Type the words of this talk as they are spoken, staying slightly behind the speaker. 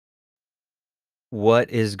What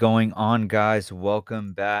is going on, guys?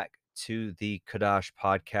 Welcome back to the Kadash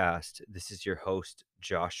podcast. This is your host,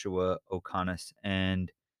 Joshua Okonis.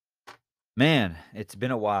 And man, it's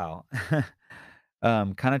been a while.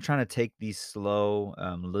 Kind of trying to take these slow,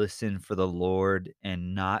 listen for the Lord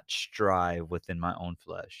and not strive within my own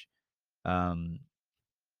flesh. Um,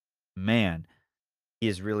 man, He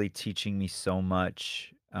is really teaching me so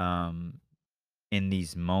much in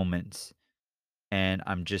these moments. And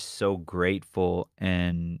I'm just so grateful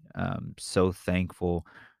and so thankful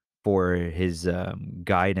for his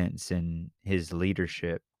guidance and his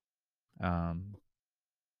leadership. Um,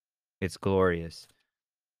 it's glorious.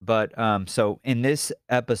 But so in this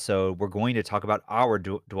episode, we're going to talk about our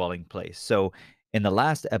dwelling place. So in the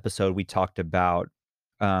last episode, we talked about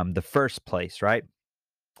the first place, right?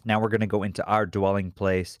 Now we're going to go into our dwelling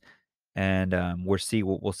place, and we'll see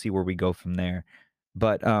where we go from there.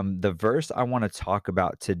 But the verse I want to talk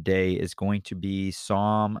about today is going to be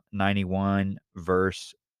Psalm 91,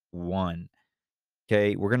 verse 1.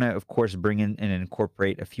 Okay, we're gonna, of course, bring in and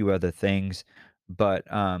incorporate a few other things, but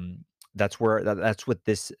that's what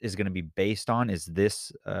this is gonna be based on. Is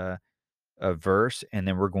this a verse, and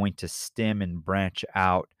then we're going to stem and branch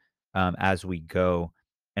out as we go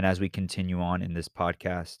and as we continue on in this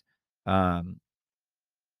podcast. Um,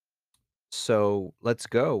 so let's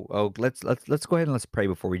go. Let's go ahead and let's pray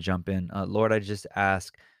before we jump in. Lord, I just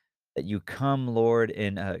ask that you come, Lord,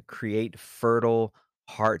 and create fertile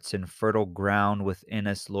hearts and fertile ground within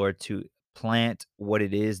us, Lord, to plant what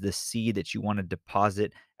it is, the seed that you want to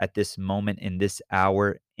deposit at this moment in this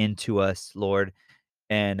hour into us, Lord.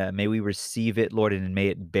 And may we receive it, Lord, and may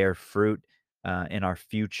it bear fruit in our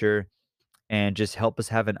future and just help us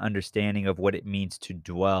have an understanding of what it means to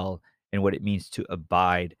dwell and what it means to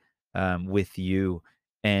abide with you.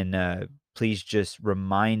 And please just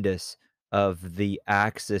remind us of the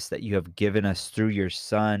access that you have given us through your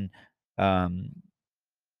Son um,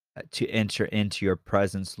 to enter into your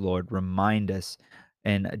presence, Lord. Remind us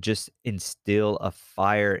and just instill a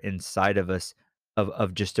fire inside of us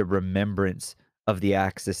of just a remembrance of the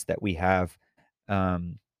access that we have.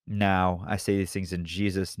 Now, I say these things in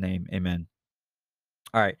Jesus' name. Amen.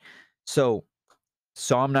 All right. So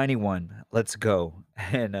Psalm 91, let's go.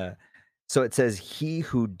 And so it says, He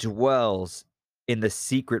who dwells in the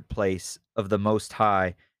secret place of the Most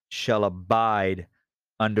High shall abide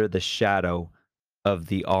under the shadow of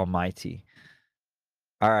the Almighty.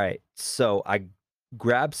 All right. So I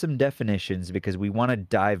grabbed some definitions because we want to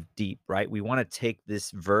dive deep, right? We want to take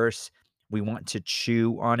this verse, we want to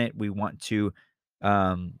chew on it, we want to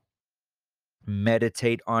um,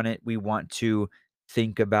 meditate on it. We want to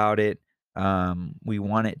think about it. We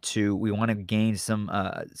want to gain some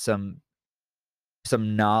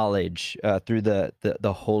knowledge through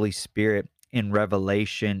the Holy Spirit in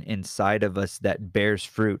revelation inside of us that bears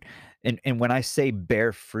fruit. And when I say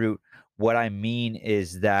bear fruit, what I mean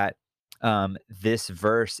is that this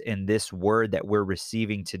verse and this word that we're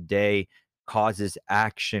receiving today causes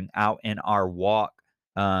action out in our walk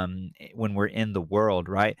when we're in the world,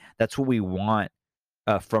 right? That's what we want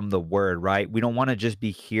from the word, right? We don't want to just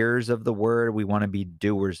be hearers of the word. We want to be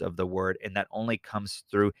doers of the word. And that only comes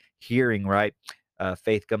through hearing, right?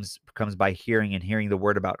 Faith comes by hearing and hearing the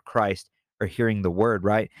word about Christ or hearing the word,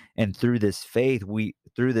 right? And through this faith,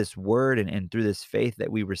 through this word and through this faith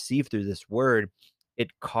that we receive through this word,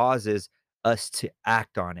 it causes us to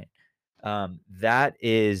act on it. That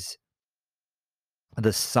is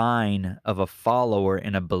the sign of a follower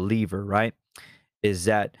and a believer, right? Is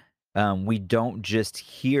that we don't just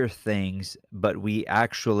hear things, but we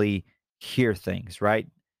actually hear things, right?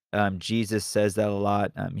 Jesus says that a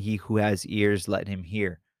lot. He who has ears, let him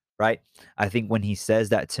hear, right? I think when he says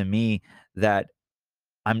that to me, that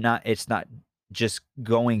it's not just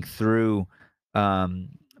going through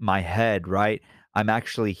my head, right? I'm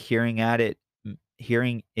actually hearing it,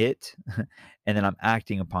 and then I'm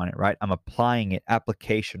acting upon it, right? I'm applying it,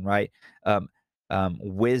 application, right? Um,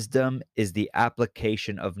 wisdom is the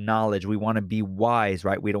application of knowledge. We want to be wise,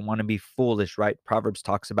 right? We don't want to be foolish, right? Proverbs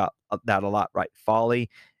talks about that a lot, right? Folly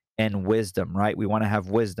and wisdom, right? We want to have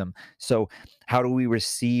wisdom. So, how do we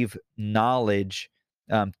receive knowledge?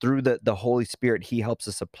 Through the Holy Spirit, He helps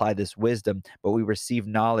us apply this wisdom, but we receive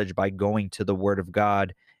knowledge by going to the Word of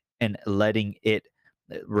God and letting it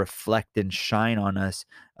reflect and shine on us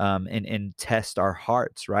and test our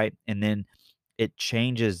hearts, right? And then it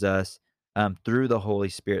changes us through the Holy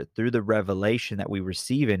Spirit, through the revelation that we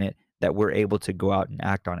receive in it, that we're able to go out and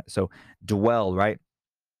act on it. So, dwell, right?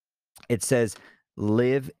 It says,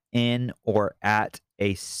 live in or at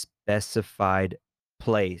a specified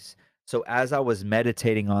place. So, as I was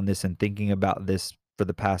meditating on this and thinking about this for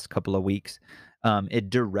the past couple of weeks. It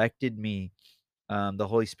directed me, the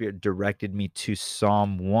Holy Spirit directed me to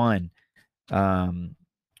Psalm 1, um,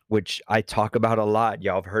 which I talk about a lot.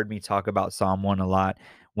 Y'all have heard me talk about Psalm 1 a lot.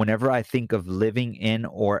 Whenever I think of living in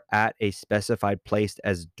or at a specified place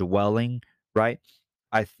as dwelling, right?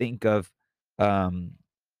 I think of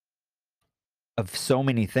so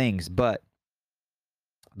many things, but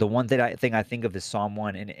the one thing I think of is Psalm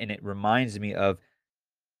 1, and it reminds me of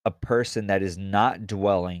a person that is not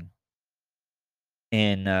dwelling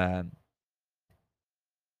in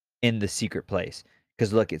in the secret place.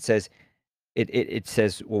 Because look, it says it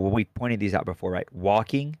says, well, we pointed these out before, right?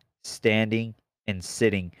 Walking, standing, and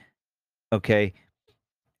sitting. Okay,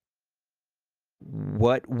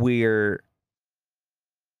 what we're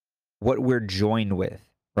what we're joined with,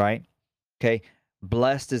 right? Okay,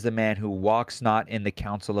 blessed is the man who walks not in the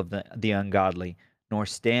counsel of the ungodly, nor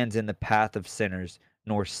stands in the path of sinners,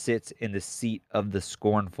 nor sits in the seat of the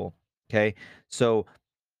scornful. Okay, so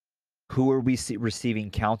who are we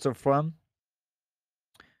receiving counsel from?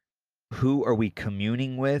 Who are we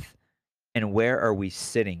communing with? And where are we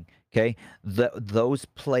sitting? Okay, those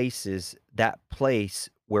places, that place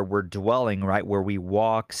where we're dwelling, right, where we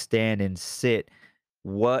walk, stand, and sit.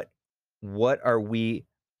 What what are we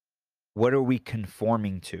what are we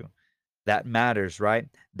conforming to? That matters, right?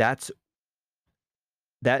 That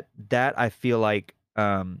I feel like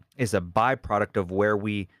is a byproduct of where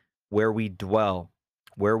we dwell,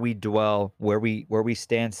 where we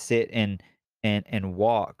stand, sit, and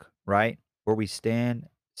walk, right? Where we stand,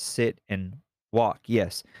 sit, and walk.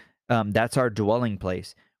 Yes, that's our dwelling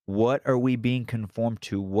place. What are we being conformed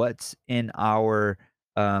to? What's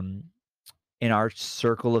um, in our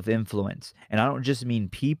circle of influence? And I don't just mean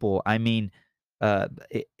people. I mean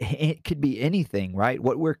it could be anything, right?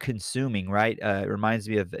 What we're consuming, right? It reminds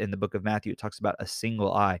me of in the book of Matthew, it talks about a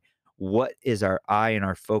single eye. What is our eye and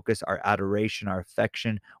our focus, our adoration, our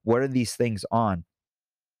affection? What are these things on?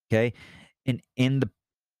 Okay. And in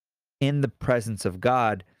the presence of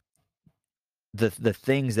God, the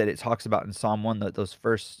things that it talks about in Psalm 1, those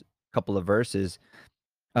first couple of verses,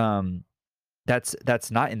 um, that's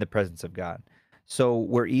not in the presence of God. So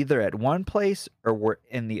we're either at one place or we're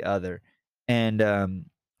in the other. And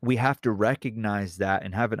we have to recognize that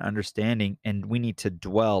and have an understanding, and we need to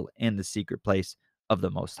dwell in the secret place of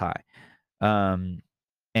the Most High. Um,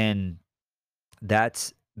 and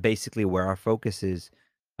that's basically where our focus is.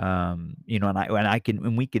 And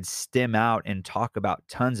we could stem out and talk about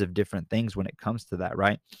tons of different things when it comes to that,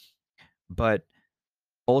 right? But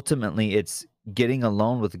ultimately, it's getting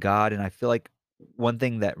alone with God, and I feel like one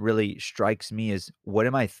thing that really strikes me is, what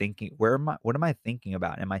am I thinking? What am I thinking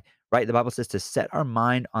about? Am I right? The Bible says to set our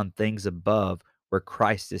mind on things above, where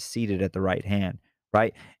Christ is seated at the right hand,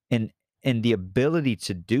 right? And the ability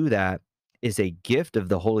to do that is a gift of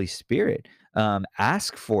the Holy Spirit.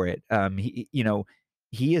 Ask for it.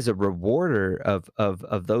 He is a rewarder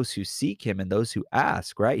of those who seek him and those who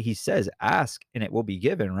ask, right? He says, ask and it will be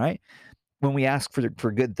given, right? When we ask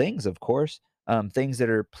for good things, of course, things that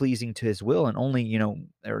are pleasing to his will, and only,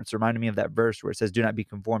 or it's reminding me of that verse where it says, do not be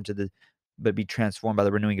conformed but be transformed by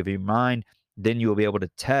the renewing of your mind. Then you will be able to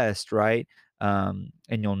test, right? And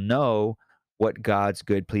you'll know what God's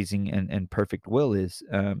good, pleasing, and perfect will is.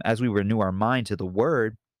 As we renew our mind to the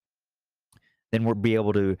word, then we'll be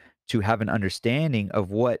able to have an understanding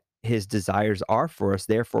of what his desires are for us.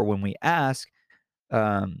 Therefore, when we ask,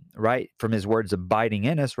 right, from his words abiding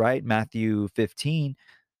in us, right? Matthew 15,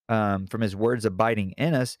 from his words abiding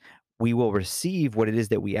in us, we will receive what it is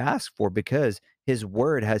that we ask for, because his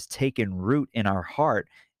word has taken root in our heart,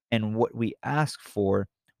 and what we ask for,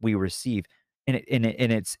 we receive. And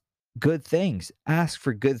it's good things. Ask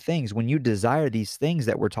for good things. When you desire these things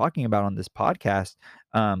that we're talking about on this podcast,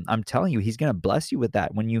 I'm telling you, he's going to bless you with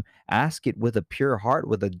that. When you ask it with a pure heart,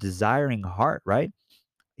 with a desiring heart, right?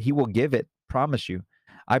 He will give it. Promise you.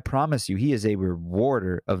 I promise you, he is a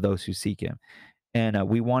rewarder of those who seek him. And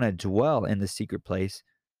we want to dwell in the secret place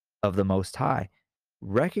of the Most High.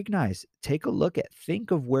 Recognize, take a look at,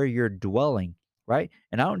 think of where you're dwelling, right?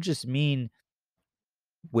 And I don't just mean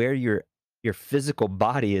where your physical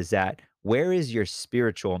body is at. Where is your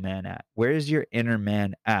spiritual man at? Where is your inner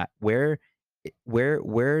man at? Where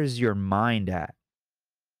is your mind at?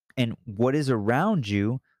 And what is around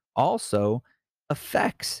you also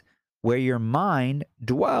affects where your mind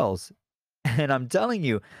dwells. And I'm telling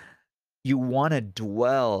you, you want to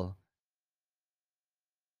dwell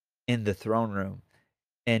in the throne room.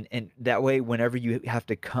 And that way, whenever you have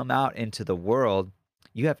to come out into the world,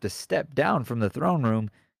 you have to step down from the throne room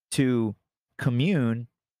to commune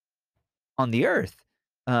on the earth.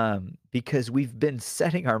 because we've been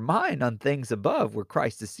setting our mind on things above where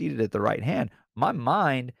Christ is seated at the right hand. My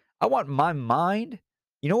mind, I want my mind.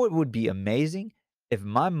 You know what would be amazing? If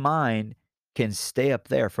my mind can stay up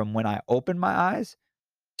there from when I open my eyes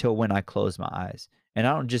till when I close my eyes. And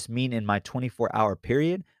I don't just mean in my 24-hour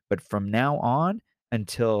period, but from now on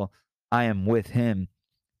until I am with him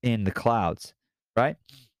in the clouds, right?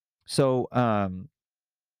 So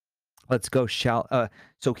let's go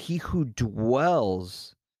so he who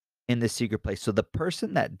dwells in the secret place. So the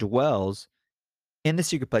person that dwells in the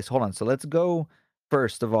secret place. Hold on. So let's go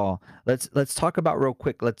first of all. Let's talk about real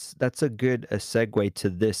quick. That's a good segue to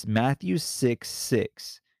this. Matthew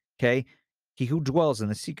 6:6. Okay. He who dwells in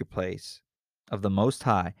the secret place of the most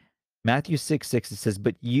high. Matthew 6:6, it says,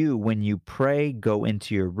 "But you, when you pray, go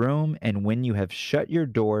into your room, and when you have shut your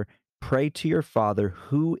door, pray to your father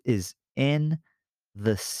who is in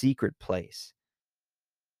the secret place."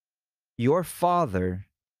 Your father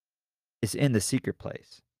is in the secret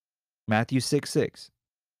place. Matthew 6:6.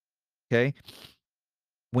 Okay.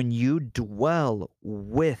 When you dwell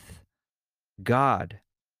with God,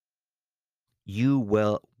 you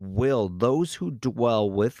will those who dwell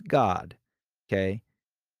with God, okay,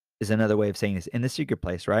 is another way of saying this in the secret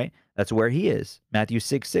place, right? That's where he is. Matthew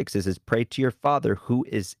 6:6 says, pray to your father who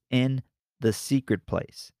is in the secret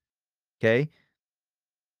place. Okay.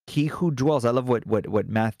 He who dwells, I love what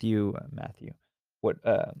Matthew, what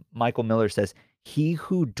Michael Miller says, he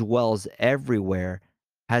who dwells everywhere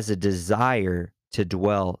has a desire to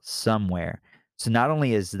dwell somewhere. So not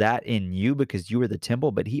only is that in you because you are the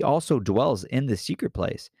temple, but he also dwells in the secret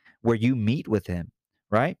place where you meet with him,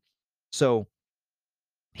 right? So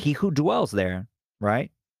he who dwells there,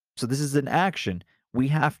 right? So this is an action. We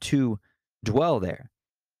have to dwell there.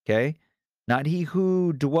 Okay? Not he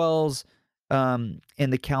who dwells in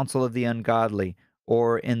the counsel of the ungodly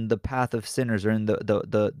or in the path of sinners or in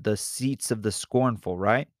the seats of the scornful,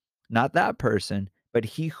 right? Not that person, but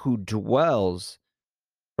he who dwells,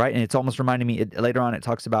 right? And it's almost reminding me later on it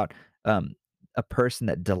talks about a person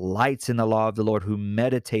that delights in the law of the Lord who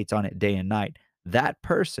meditates on it day and night. That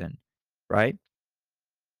person, right?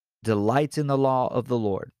 Delights in the law of the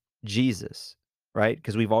Lord, Jesus, right?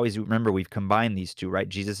 Because we've always remember we've combined these two, right?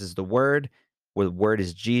 Jesus is the Word, where the Word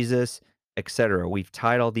is Jesus, etc. We've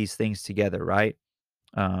tied all these things together, right?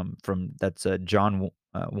 From that's John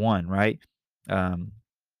 1, right? Um,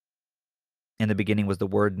 in the beginning was the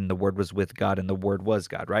Word, and the Word was with God, and the Word was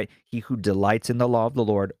God, right? He who delights in the law of the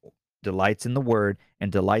Lord, delights in the Word,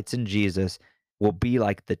 and delights in Jesus will be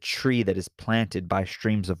like the tree that is planted by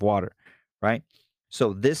streams of water, right?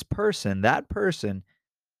 So this person, that person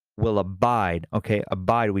will abide. Okay,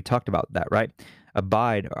 abide. We talked about that, right?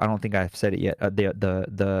 Abide. I don't think I've said it yet.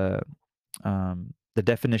 The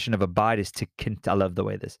definition of abide is to. I love the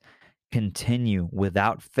way this continue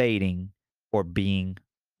without fading or being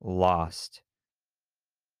lost.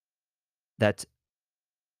 That's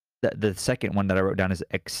the second one that I wrote down is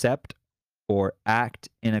accept or act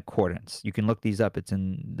in accordance. You can look these up. It's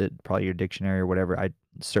in probably your dictionary or whatever. I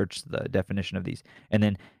searched the definition of these. And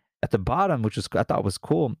then at the bottom, which was I thought was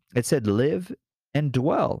cool, it said live and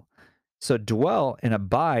dwell. So dwell and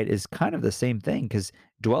abide is kind of the same thing because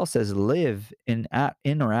dwell says live in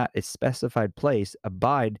or at a specified place.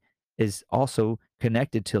 Abide is also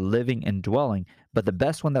connected to living and dwelling. But the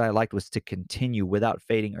best one that I liked was to continue without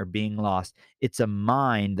fading or being lost. It's a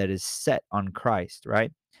mind that is set on Christ,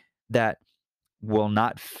 right? That will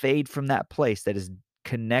not fade from that place. That is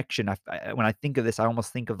connection. When I think of this, I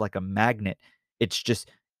almost think of like a magnet. It's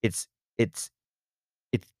just it's it's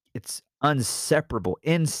it's inseparable.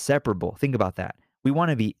 Think about that. We want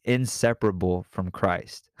to be inseparable from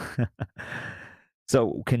Christ.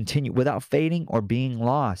 So continue without fading or being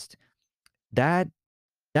lost. That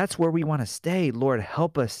that's where we want to stay. Lord,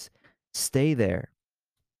 help us stay there.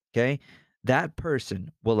 Okay? That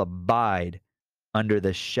person will abide under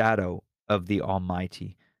the shadow of the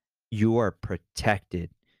Almighty. You are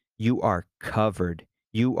protected. You are covered.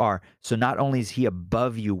 You are so not only is he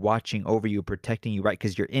above you, watching over you, protecting you, right?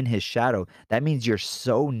 Because you're in his shadow. That means you're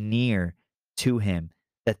so near to him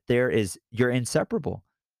that you're inseparable.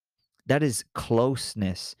 That is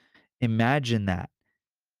closeness. Imagine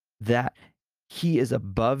that he is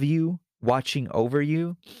above you, watching over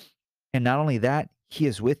you. And not only that, he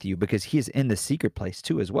is with you because he is in the secret place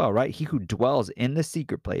too, as well, right? He who dwells in the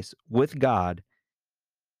secret place with God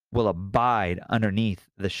will abide underneath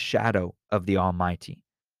the shadow of the Almighty.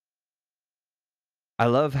 I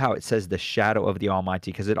love how it says the shadow of the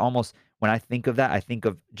Almighty because it almost, when I think of that, I think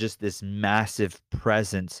of just this massive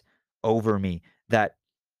presence over me that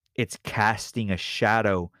it's casting a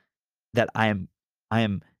shadow that I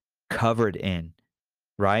am covered in.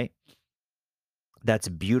 right? That's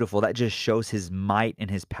beautiful. That just shows his might and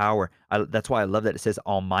his power. That's why I love that it says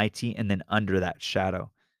Almighty and then under that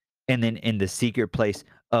shadow. And then in the secret place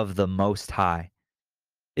of the Most High.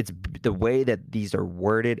 The way that these are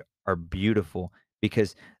worded are beautiful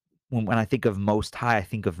because when I think of Most High, I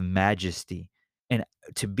think of majesty. And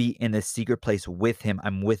to be in the secret place with him,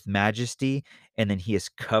 I'm with majesty, and then he is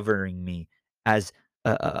covering me as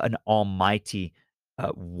an almighty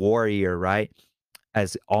warrior, right?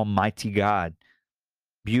 As Almighty God.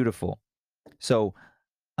 Beautiful. So,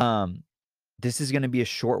 um, this is going to be a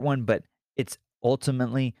short one, but it's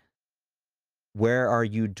ultimately, where are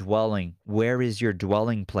you dwelling? Where is your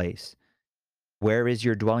dwelling place? Where is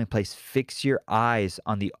your dwelling place? Fix your eyes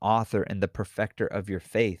on the author and the perfecter of your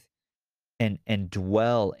faith, and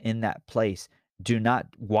dwell in that place. Do not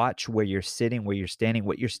watch where you're sitting, where you're standing,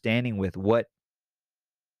 what you're standing with.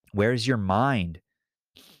 Where's your mind?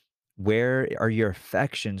 Where are your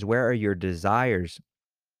affections? Where are your desires?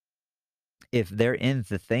 If they're in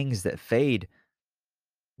the things that fade,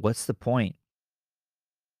 what's the point?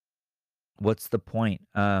 What's the point?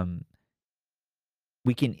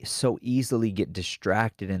 We can so easily get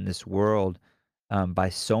distracted in this world, by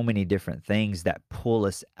so many different things that pull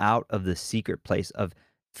us out of the secret place of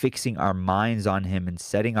fixing our minds on him and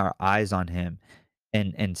setting our eyes on him,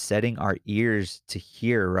 and setting our ears to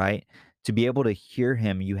hear, right? To be able to hear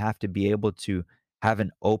him, you have to be able to have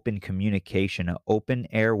an open communication, an open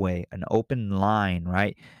airway, an open line,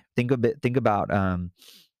 right? Think about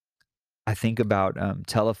I think about,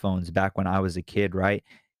 telephones back when I was a kid, right?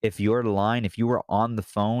 If you were on the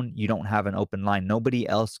phone, you don't have an open line. Nobody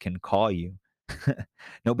else can call you.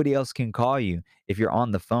 Nobody else can call you if you're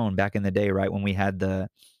on the phone back in the day, right? When we had the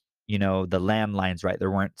landlines, right?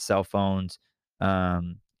 There weren't cell phones.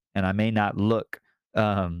 Um, and I may not look,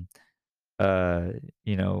 um, uh,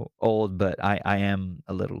 old, but I am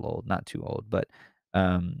a little old, not too old, but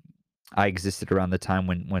um, I existed around the time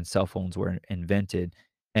when cell phones were invented,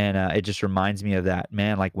 and it just reminds me of that,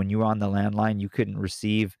 man. Like when you were on the landline, you couldn't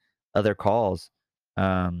receive other calls.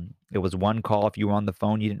 It was one call. If you were on the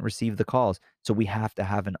phone, you didn't receive the calls. So we have to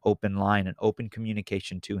have an open line, an open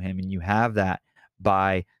communication to him, and you have that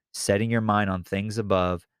by setting your mind on things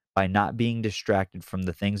above, by not being distracted from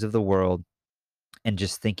the things of the world and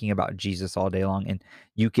just thinking about Jesus all day long. And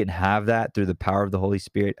you can have that through the power of the Holy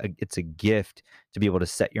Spirit. It's a gift to be able to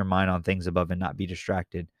set your mind on things above and not be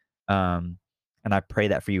distracted. Um, and I pray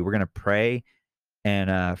that for you. We're going to pray.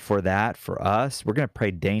 And for that, for us, we're going to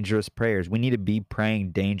pray dangerous prayers. We need to be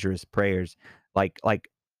praying dangerous prayers. Like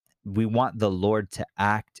we want the Lord to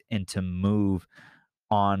act and to move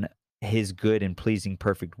on his good and pleasing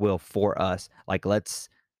perfect will for us. Like, let's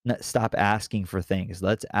stop asking for things.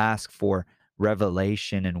 Let's ask for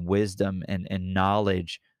revelation and wisdom and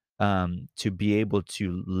knowledge, to be able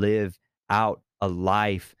to live out a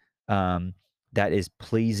life, that is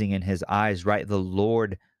pleasing in his eyes, right? The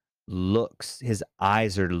Lord looks, his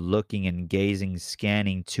eyes are looking and gazing,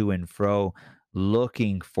 scanning to and fro,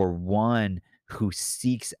 looking for one who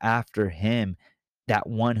seeks after him, that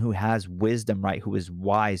one who has wisdom, right? Who is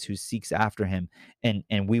wise, who seeks after him. And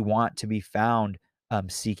we want to be found,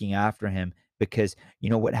 seeking after him, because you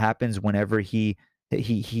know what happens whenever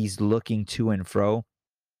he's looking to and fro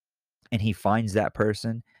and he finds that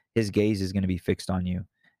person, his gaze is going to be fixed on you.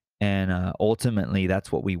 And ultimately,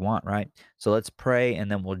 that's what we want, right? So let's pray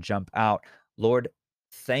and then we'll jump out. Lord,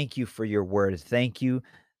 thank you for your word. Thank you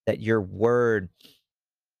that your word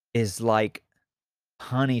is like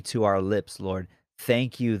honey to our lips, Lord.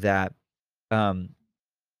 Thank you that, um,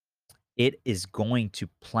 it is going to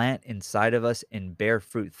plant inside of us and bear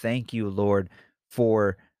fruit. Thank you, Lord,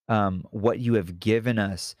 for what you have given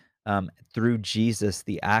us, through Jesus,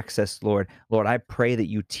 the access, Lord. Lord, I pray that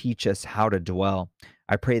you teach us how to dwell.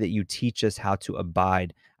 I pray that you teach us how to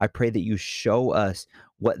abide. I pray that you show us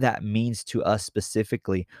what that means to us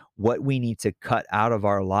specifically, what we need to cut out of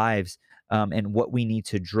our lives, and what we need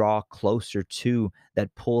to draw closer to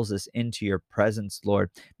that pulls us into your presence, Lord.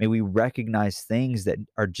 May we recognize things that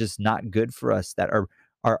are just not good for us, that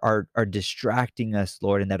are distracting us,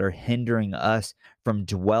 Lord, and that are hindering us from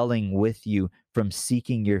dwelling with you, from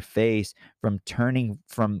seeking your face, from turning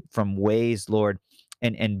from ways, Lord,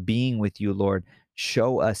 and being with you, Lord.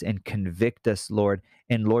 Show us and convict us, Lord.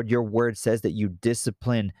 And Lord, your word says that you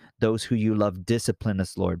discipline those who you love. Discipline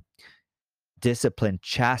us, Lord. Discipline,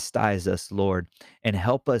 chastise us, Lord, and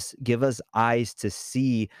help us, give us eyes to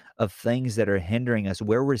see of things that are hindering us,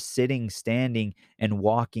 where we're sitting, standing, and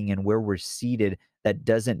walking, and where we're seated that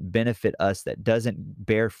doesn't benefit us, that doesn't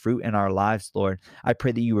bear fruit in our lives, Lord. I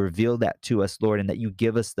pray that you reveal that to us, Lord, and that you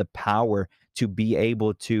give us the power to be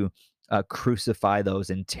able to crucify those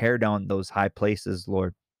and tear down those high places,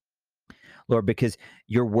 Lord. Lord, because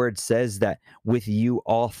your word says that with you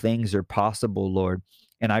all things are possible, Lord.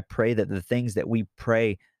 And I pray that the things that we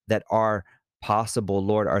pray that are possible,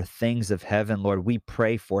 Lord, are things of heaven, Lord. We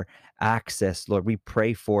pray for access, Lord. We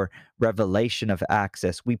pray for revelation of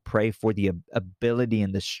access. We pray for the ability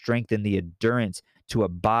and the strength and the endurance to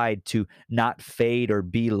abide, to not fade or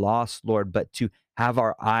be lost, Lord, but to have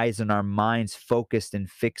our eyes and our minds focused and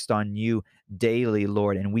fixed on you daily,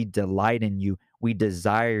 Lord. And we delight in you. We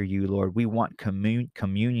desire you, Lord. We want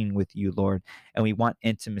communion with you, Lord, and we want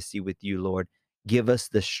intimacy with you, Lord. Give us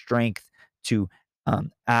the strength to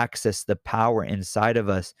access the power inside of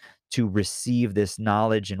us to receive this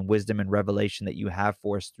knowledge and wisdom and revelation that you have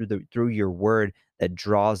for us through your word that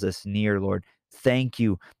draws us near, Lord. Thank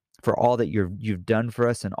you for all that you've done for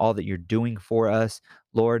us and all that you're doing for us,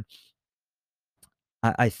 Lord.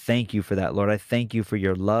 I thank you for that, Lord. I thank you for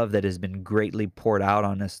your love that has been greatly poured out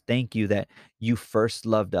on us. Thank you that you first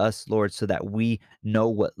loved us, Lord, so that we know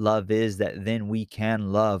what love is, that then we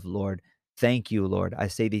can love, Lord. Thank you, Lord. I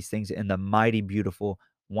say these things in the mighty, beautiful,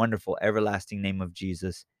 wonderful, everlasting name of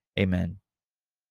Jesus. Amen.